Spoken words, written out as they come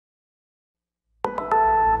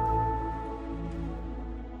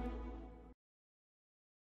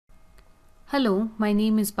Hello, my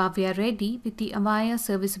name is Bhavya Reddy with the Avaya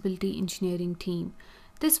Serviceability Engineering team.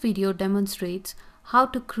 This video demonstrates how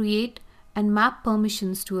to create and map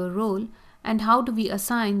permissions to a role and how do we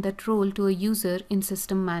assign that role to a user in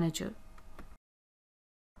System Manager.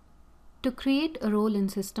 To create a role in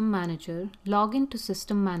System Manager, log into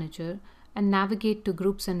System Manager and navigate to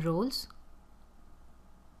Groups and Roles.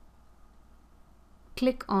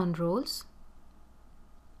 Click on Roles.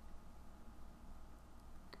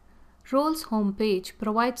 Roles homepage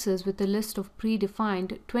provides us with a list of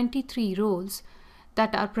predefined 23 roles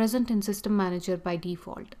that are present in System Manager by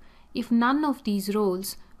default. If none of these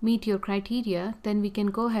roles meet your criteria, then we can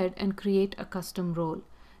go ahead and create a custom role.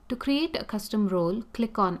 To create a custom role,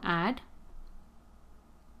 click on Add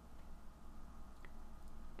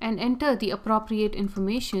and enter the appropriate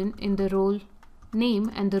information in the role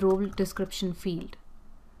name and the role description field.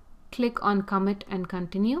 Click on Commit and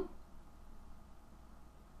Continue.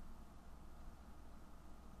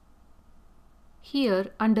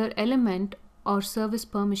 Here, under Element or Service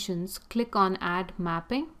Permissions, click on Add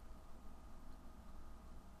Mapping.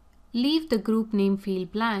 Leave the group name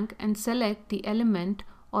field blank and select the element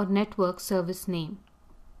or network service name.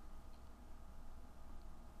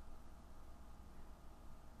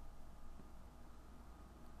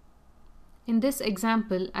 In this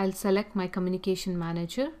example, I'll select my Communication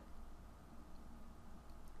Manager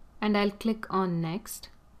and I'll click on Next.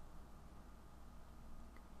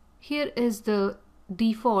 Here is the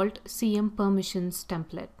default CM permissions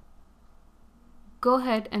template. Go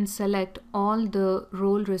ahead and select all the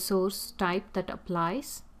role resource type that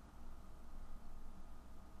applies.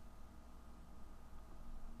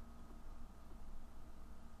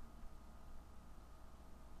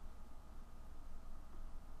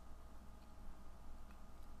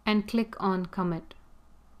 And click on Commit.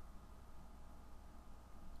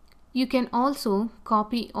 You can also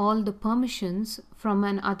copy all the permissions from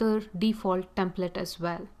another default template as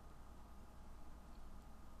well.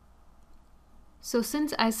 So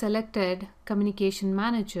since I selected Communication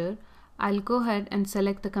Manager, I'll go ahead and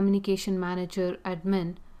select the Communication Manager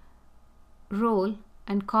admin role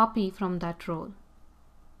and copy from that role.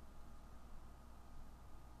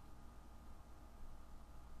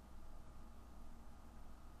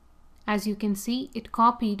 As you can see, it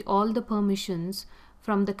copied all the permissions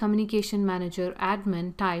from the Communication Manager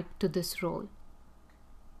admin type to this role.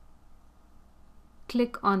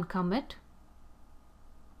 Click on Commit.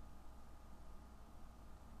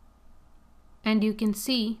 And you can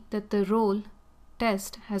see that the role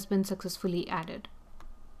test has been successfully added.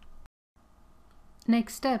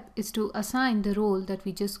 Next step is to assign the role that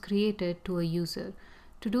we just created to a user.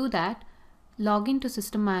 To do that, log into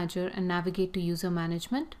System Manager and navigate to User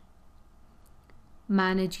Management.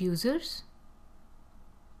 Manage Users.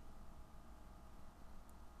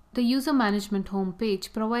 The User Management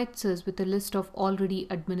homepage provides us with a list of already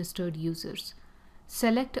administered users.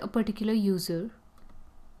 Select a particular user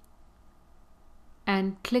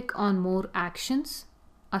and click on More Actions,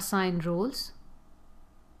 Assign Roles.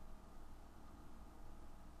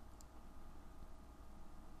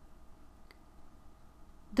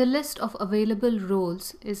 The list of available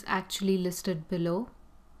roles is actually listed below.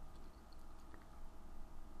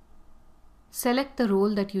 Select the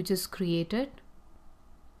role that you just created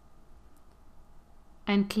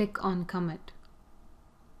and click on Commit.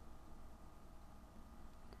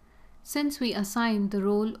 Since we assigned the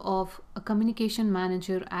role of a Communication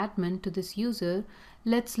Manager admin to this user,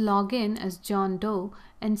 let's log in as John Doe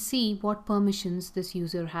and see what permissions this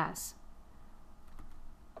user has.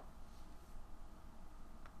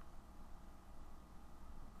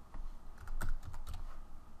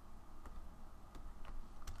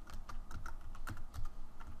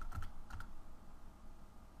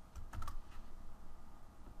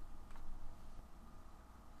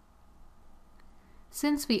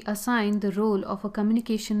 Since we assigned the role of a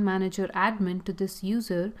Communication Manager admin to this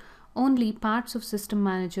user, only parts of System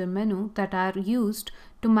Manager menu that are used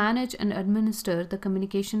to manage and administer the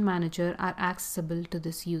Communication Manager are accessible to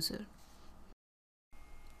this user.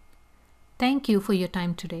 Thank you for your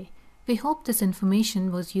time today. We hope this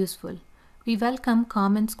information was useful. We welcome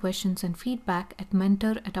comments, questions, and feedback at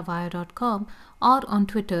mentor@avaya.com or on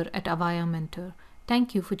Twitter @AvayaMentor.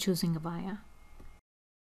 Thank you for choosing Avaya.